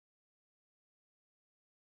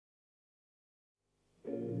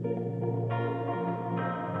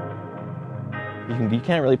You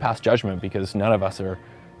can't really pass judgment because none of us are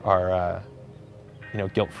you know,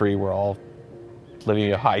 guilt-free. We're all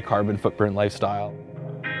living a high carbon footprint lifestyle.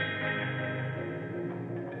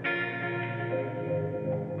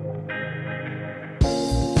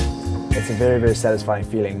 It's a very, very satisfying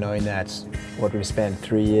feeling knowing that what we've spent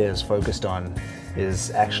 3 years focused on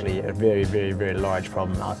is actually a very, very, very large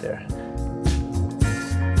problem out there.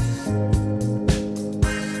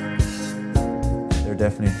 There are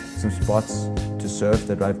definitely some spots to surf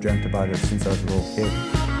that I've dreamt about it since I was a little kid.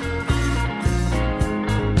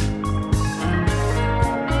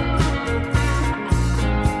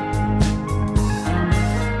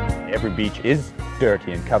 Every beach is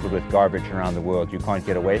dirty and covered with garbage around the world. You can't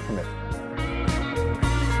get away from it.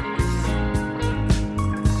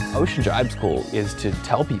 Ocean Jibe's goal is to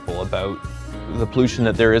tell people about the pollution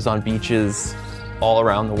that there is on beaches all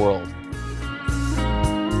around the world.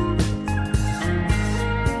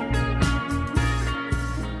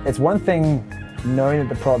 It's one thing knowing that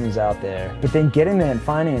the problem's out there, but then getting there and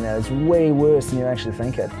finding that it's way worse than you actually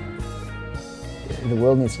think it. The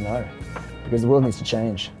world needs to know, because the world needs to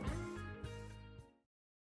change.